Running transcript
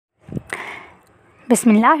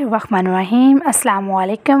Bismillahirrahmanirrahim. Assalamu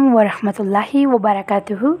alaikum wa rahmatullahi wa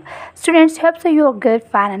barakatuhu. Students, hope so you are good,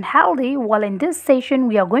 fine and healthy. Well, in this session,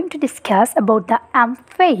 we are going to discuss about the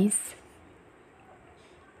M.phase.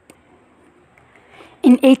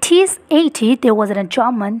 In 1880, there was a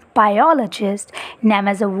German biologist named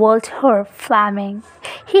as Walter Fleming.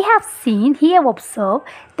 He have observed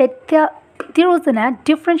that there was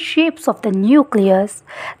different shapes of the nucleus.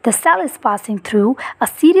 The cell is passing through a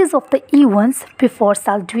series of the events before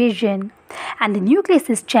cell division, and the nucleus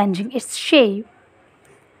is changing its shape.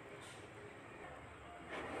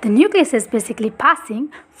 The nucleus is basically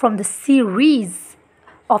passing from the series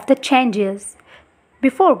of the changes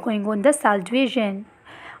before going on the cell division.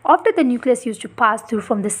 After the nucleus used to pass through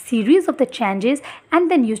from the series of the changes and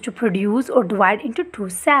then used to produce or divide into two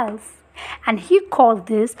cells. And he called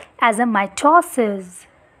this as a mitosis.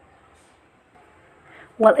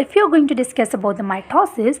 Well, if you're going to discuss about the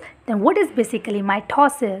mitosis, then what is basically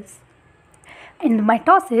mitosis? In the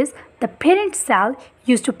mitosis, the parent cell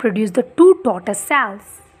used to produce the two daughter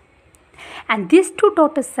cells. And these two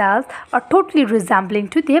daughter cells are totally resembling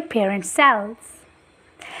to their parent cells.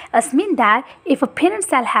 This means that if a parent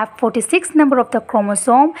cell have 46 number of the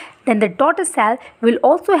chromosome, then the daughter cell will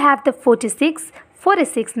also have the 46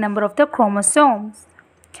 number of the chromosomes.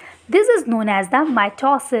 This is known as the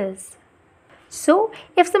mitosis. So,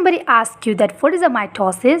 if somebody asks you that what is a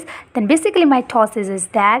mitosis, then basically mitosis is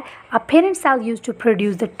that a parent cell used to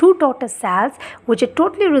produce the two daughter cells which are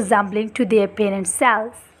totally resembling to their parent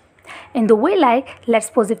cells. In the way like, let's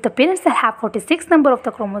suppose if the parent cell have 46 number of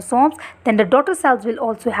the chromosomes, then the daughter cells will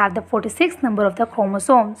also have the 46 number of the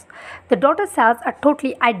chromosomes. The daughter cells are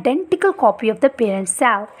totally identical copy of the parent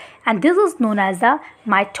cell, and this is known as the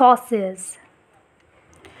mitosis.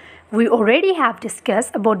 We already have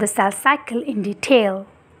discussed about the cell cycle in detail.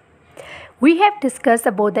 We have discussed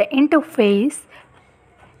about the interphase.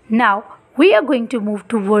 Now we are going to move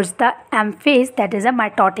towards the M.phase, that is a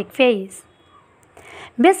mitotic phase.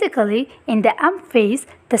 Basically, in the M.phase,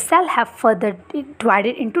 the cell have further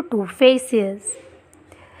divided into two phases.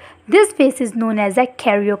 This phase is known as a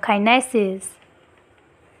karyokinesis.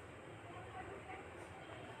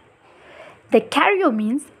 The karyo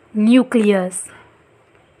means nucleus.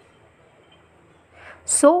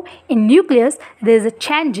 So, in nucleus, there is a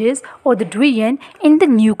changes or the division in the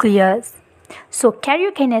nucleus. So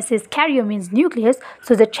karyokinesis, karyo means nucleus,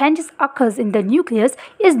 so the changes occurs in the nucleus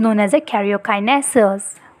is known as a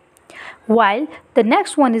karyokinesis. While the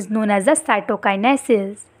next one is known as a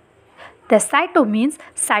cytokinesis. The cyto means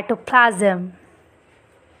cytoplasm.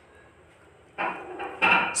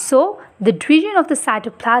 So the division of the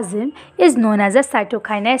cytoplasm is known as a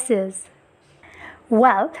cytokinesis.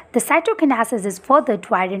 Well, the cytokinesis is further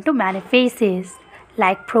divided into many phases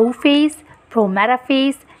like prophase,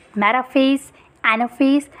 prometaphase, metaphase,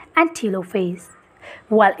 anaphase and telophase.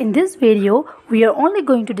 Well, in this video, we are only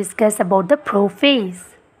going to discuss about the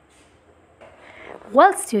prophase.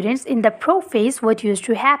 Well, students, in the prophase, what used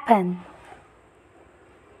to happen?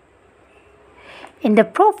 In the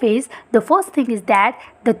prophase, the first thing is that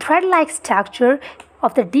the thread-like structure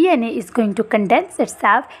of the DNA is going to condense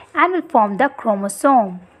itself and will form the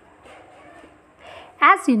chromosome.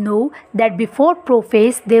 As you know that before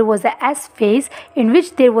prophase there was a S-phase in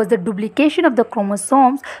which there was the duplication of the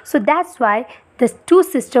chromosomes, so that's why the two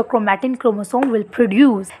sister chromatin chromosome will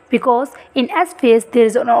produce, because in S-phase there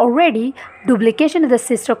is already duplication of the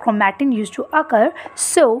sister chromatin used to occur,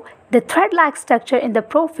 so the thread-like structure in the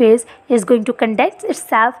prophase is going to condense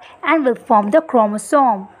itself and will form the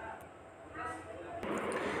chromosome.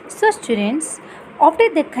 So students,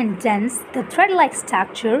 after they condense, the thread-like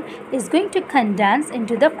structure is going to condense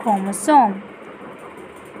into the chromosome.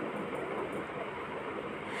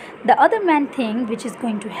 The other main thing which is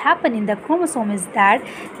going to happen in the chromosome is that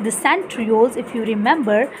the centrioles, if you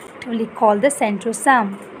remember, will be called the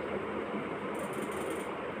centrosome,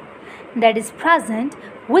 that is present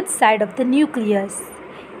which side of the nucleus.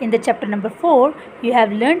 In the chapter number 4, you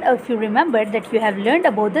have learned, if you remember, that you have learned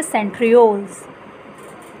about the centrioles.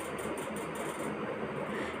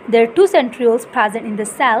 There are two centrioles present in the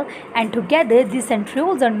cell, and together these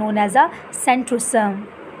centrioles are known as a centrosome.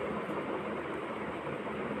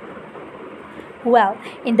 Well,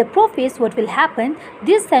 in the prophase, what will happen?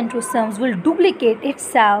 These centrosomes will duplicate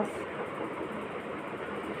itself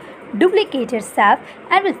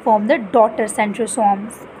and will form the daughter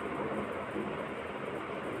centrosomes.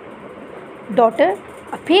 Daughter,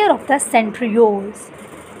 a pair of the centrioles.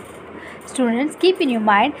 Students, keep in your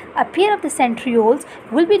mind, a pair of the centrioles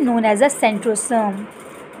will be known as a centrosome.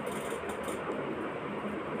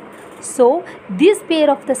 So this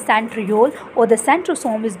pair of the centriole or the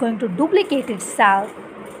centrosome is going to duplicate itself.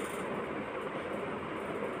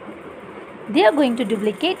 They are going to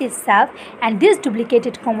duplicate itself, and this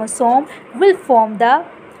duplicated chromosome will form the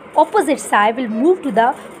opposite side, will move to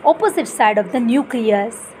the opposite side of the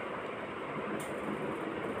nucleus.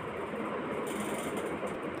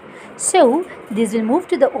 So this will move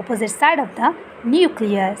to the opposite side of the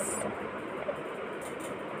nucleus.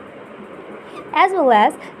 As well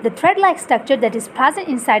as the thread-like structure that is present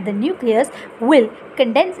inside the nucleus will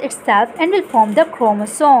condense itself and will form the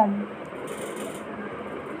chromosome.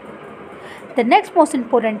 The next most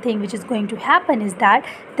important thing which is going to happen is that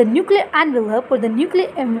the nuclear envelope or the nuclear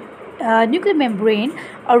membrane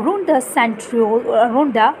around the centriole or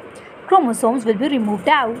around the chromosomes will be removed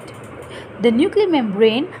out. The nuclear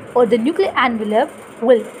membrane or the nuclear envelope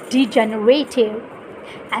will degenerate,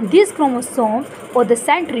 and these chromosomes or the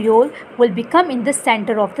centriole will become in the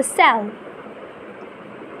center of the cell.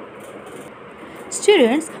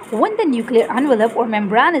 Students, when the nuclear envelope or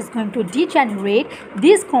membrane is going to degenerate,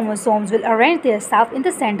 these chromosomes will arrange themselves in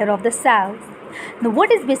the center of the cells. Now,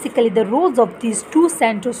 what is basically the roles of these two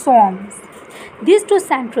centrosomes? These two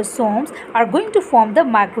centrosomes are going to form the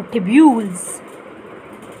microtubules.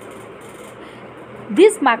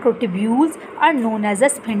 These microtubules are known as a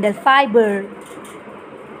spindle fiber.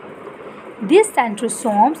 These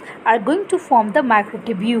centrosomes are going to form the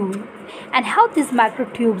microtubule. And how these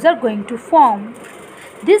microtubes are going to form?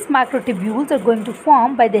 These microtubules are going to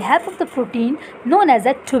form by the help of the protein known as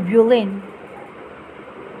a tubulin.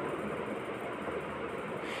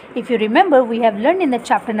 If you remember, we have learned in the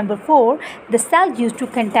chapter number 4, the cell used to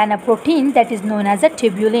contain a protein that is known as a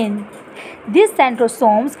tubulin. These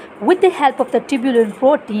centrosomes, with the help of the tubulin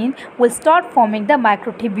protein, will start forming the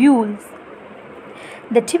microtubules.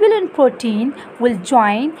 The tubulin protein will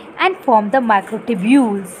join and form the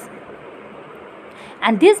microtubules.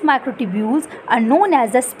 And these microtubules are known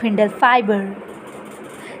as the spindle fiber.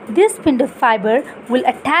 This spindle fiber will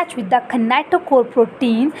attach with the kinetochore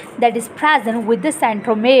protein that is present with the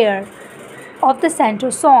centromere of the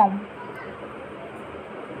centrosome.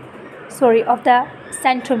 Of the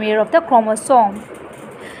centromere of the chromosome.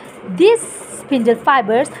 These spindle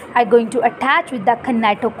fibers are going to attach with the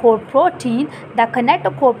kinetochore protein. The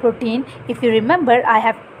kinetochore protein, if you remember, I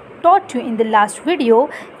have taught you in the last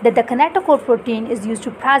video that the kinetochore protein is used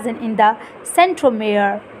to present in the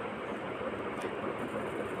centromere.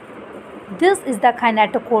 This is the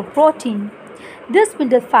kinetochore protein. These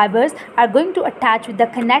spindle fibers are going to attach with the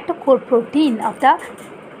kinetochore protein of the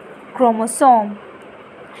chromosome.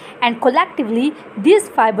 And collectively, these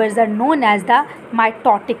fibers are known as the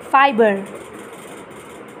mitotic fiber.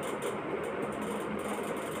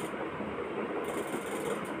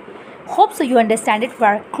 Hope so you understand it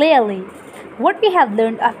very clearly. What we have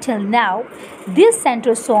learned up till now, these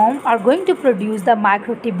centrosomes are going to produce the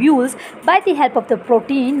microtubules by the help of the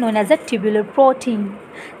protein known as a tubular protein.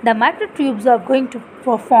 The microtubules are going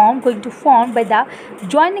to form by the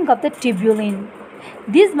joining of the tubulin.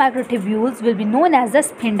 These microtubules will be known as the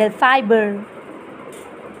spindle fiber.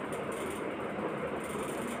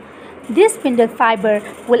 This spindle fiber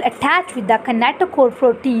will attach with the kinetochore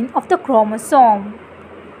protein of the chromosome.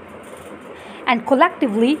 And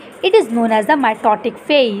collectively, it is known as the mitotic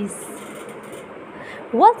phase.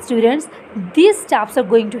 Well, students, these steps are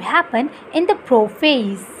going to happen in the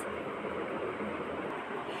prophase.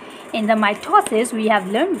 In the mitosis, we have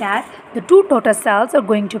learned that the two total cells are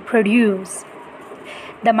going to produce.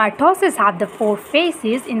 The mitosis have the 4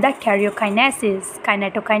 phases in the karyokinesis,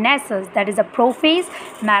 kinetokinesis, that is a prophase,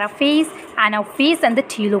 metaphase, anaphase, and the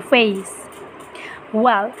telophase.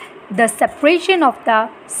 Well, the separation of the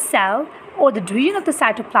cell or the division of the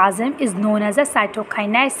cytoplasm is known as a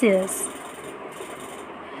cytokinesis.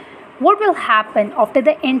 What will happen after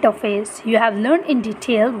the interphase? You have learned in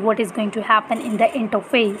detail what is going to happen in the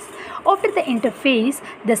interphase. After the interphase,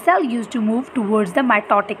 the cell used to move towards the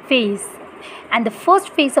mitotic phase. And the first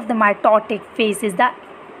phase of the mitotic phase is the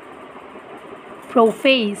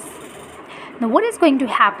prophase. Now, what is going to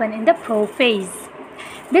happen in the prophase?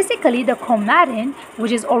 Basically, the chromatin,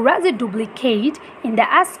 which is already duplicate in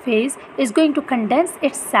the S phase, is going to condense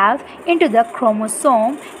itself into the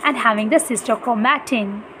chromosome and having the sister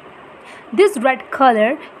chromatin. This red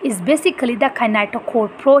color is basically the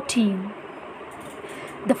kinetochore protein.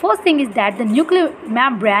 The first thing is that the nuclear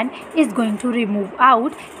membrane is going to remove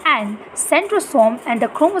out and centrosomes and the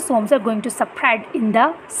chromosomes are going to separate in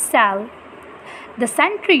the cell. The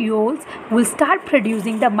centrioles will start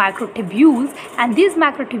producing the microtubules, and these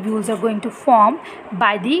microtubules are going to form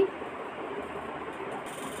by the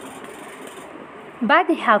by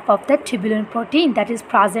the help of the tubulin protein that is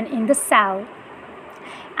present in the cell.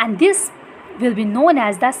 And this will be known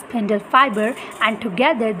as the spindle fiber, and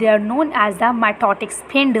together they are known as the mitotic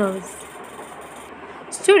spindles.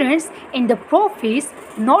 Students, in the prophase,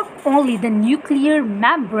 not only the nuclear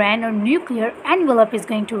membrane or nuclear envelope is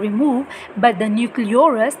going to remove, but the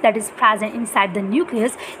nucleolus that is present inside the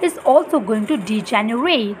nucleus is also going to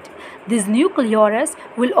degenerate. This nucleolus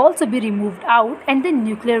will also be removed out, and the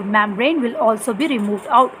nuclear membrane will also be removed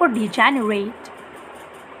out or degenerate.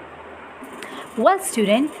 Well,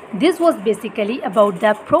 student, this was basically about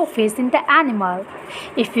the prophase in the animal.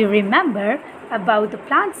 If you remember about the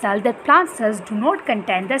plant cell, that plant cells do not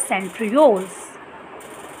contain the centrioles.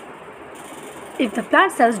 If the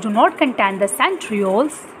plant cells do not contain the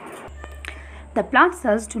centrioles,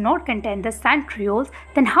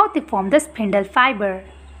 then how they form the spindle fiber?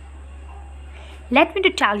 Let me to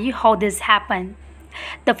tell you how this happened.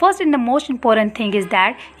 The first and the most important thing is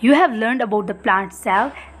that you have learned about the plant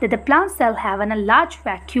cell, that the plant cell have a large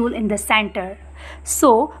vacuole in the center.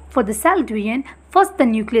 So for the cell division, first the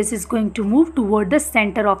nucleus is going to move toward the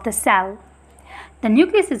center of the cell. The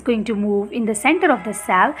nucleus is going to move in the center of the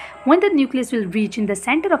cell. When the nucleus will reach in the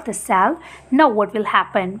center of the cell, now what will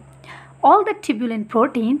happen? All the tubulin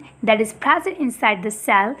protein that is present inside the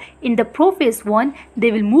cell in the prophase 1,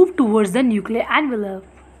 they will move towards the nuclear envelope.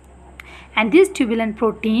 And this tubulin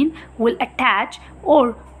protein will attach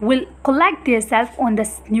or will collect themselves on the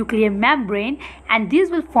nuclear membrane, and these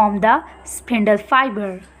will form the spindle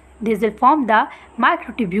fiber. These will form the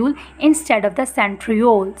microtubule instead of the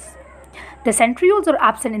centrioles. The centrioles are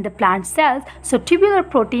absent in the plant cells, so tubular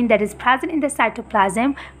protein that is present in the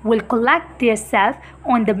cytoplasm will collect themselves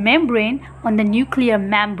on the membrane, on the nuclear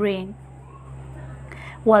membrane.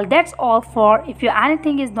 Well, that's all for. If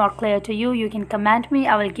anything is not clear to you, you can comment me.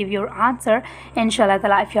 I will give your answer. Inshallah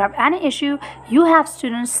ta'ala, if you have any issue, you have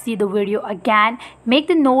students see the video again, make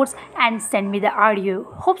the notes and send me the audio.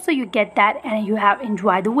 Hope so you get that and you have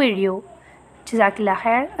enjoyed the video. Jazakallah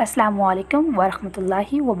khair. Assalamu alaikum wa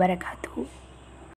rahmatullahi wa barakatuh.